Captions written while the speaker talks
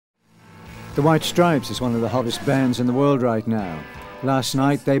The White Stripes is one of the hottest bands in the world right now. Last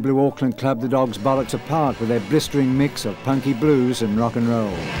night they blew Auckland club The Dogs Bollocks apart with their blistering mix of punky blues and rock and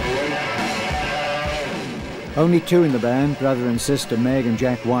roll. Only two in the band, brother and sister Meg and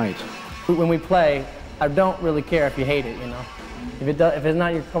Jack White. When we play, I don't really care if you hate it, you know. If it's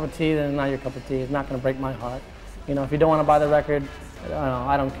not your cup of tea, then it's not your cup of tea. It's not going to break my heart. You know, if you don't want to buy the record,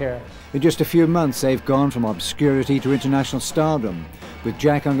 I don't care. In just a few months, they've gone from obscurity to international stardom, with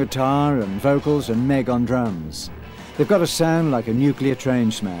Jack on guitar and vocals and Meg on drums. They've got a sound like a nuclear train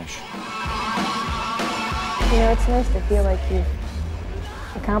smash. You know, it's nice to feel like you've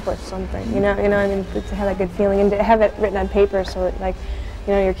accomplished something. You know, I mean, to have that good feeling and to have it written on paper, so that, like,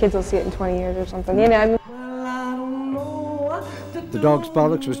 you know, your kids will see it in 20 years or something. You know, I mean. The Dogs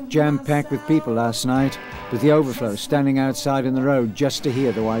Bollocks was jam-packed with people last night, with the overflow standing outside in the road just to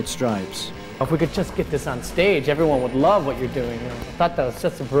hear the White Stripes. If we could just get this on stage, everyone would love what you're doing. You know? I thought that was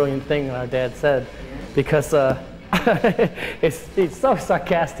just a brilliant thing that our dad said, because he's so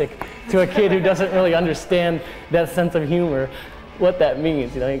sarcastic to a kid who doesn't really understand that sense of humor, what that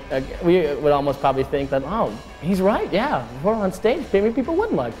means. You know, we would almost probably think that, oh, he's right, yeah, if we're on stage, maybe people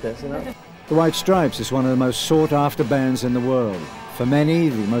wouldn't like this, you know. The White Stripes is one of the most sought-after bands in the world. For many,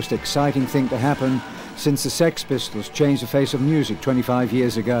 the most exciting thing to happen since the Sex Pistols changed the face of music 25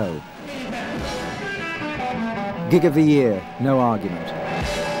 years ago. Gig of the year, no argument.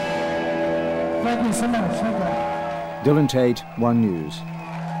 Thank you so much. Dylan Taite, One News.